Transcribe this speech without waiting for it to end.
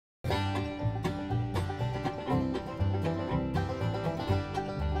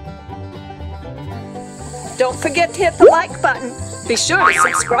Don't forget to hit the like button. Be sure to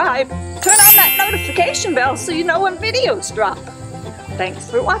subscribe. Turn on that notification bell so you know when videos drop.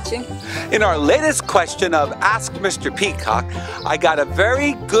 Thanks for watching. In our latest question of Ask Mr. Peacock, I got a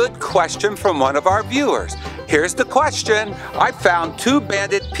very good question from one of our viewers. Here's the question. I found 2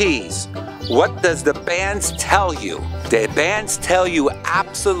 banded peas. What does the bands tell you? The bands tell you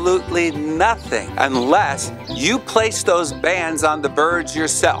absolutely nothing unless you place those bands on the birds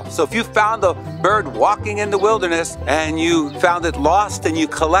yourself. So if you found a bird walking in the wilderness and you found it lost and you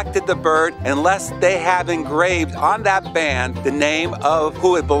collected the bird, unless they have engraved on that band the name of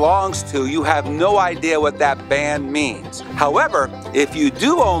who it belongs to, you have no idea what that band means. However, if you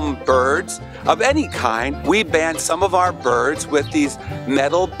do own birds of any kind, we band some of our birds with these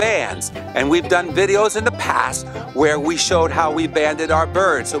metal bands. And we've done videos in the past where we showed how we banded our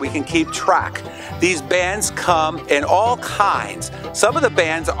birds so we can keep track. These bands come in all kinds. Some of the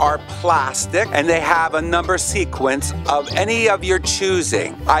bands are plastic and they have a number sequence of any of your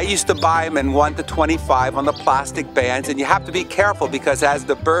choosing. I used to buy them in 1 to 25 on the plastic bands, and you have to be careful because as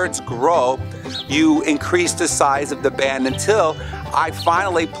the birds grow, you increase the size of the band until I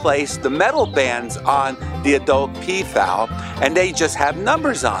finally placed the metal bands on the adult peafowl, and they just have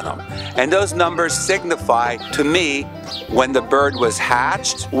numbers on them. And those numbers signify to me when the bird was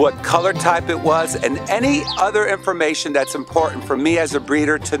hatched, what color type it was, and any other information that's important for me as a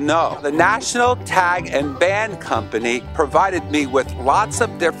breeder to know. The National Tag and Band Company provided me with lots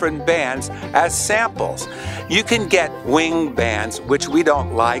of different bands as samples. You can get wing bands, which we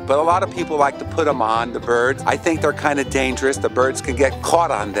don't like, but a lot of people like to put them on the birds. I think they're kind of dangerous. The birds can get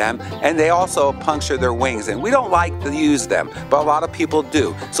caught on them, and they also puncture their wings, and we don't like to use them, but a lot of people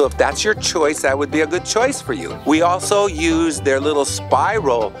do. So if that's your choice, that would be a good choice for you. We also use their little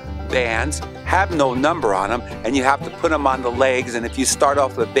spiral bands, have no number on them, and you have to put them on the legs. And if you start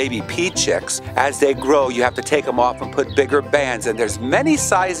off with baby pea chicks, as they grow, you have to take them off and put bigger bands, and there's many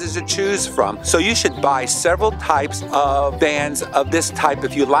sizes to choose from. So you should buy several types of bands of this type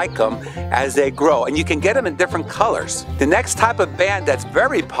if you like them as they grow, and you can get them in different colors. The next type of band that's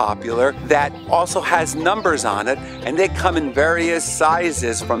very popular that also has numbers on it, and they come in various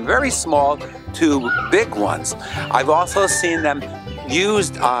sizes from very small to big ones. I've also seen them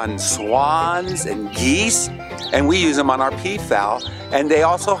used on swans and geese, and we use them on our peafowl, and they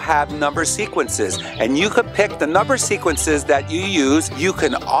also have number sequences, and you could pick the number sequences that you use. You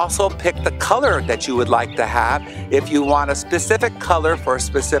can also pick the color that you would like to have if you want a specific color for a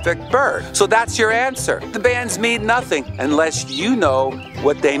specific bird. So that's your answer. The bands mean nothing unless you know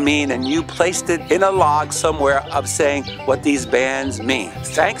what they mean and you placed it in a log somewhere of saying what these bands mean.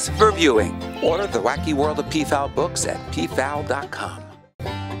 Thanks for viewing. Order the Wacky World of Peafowl books at peafowl.com.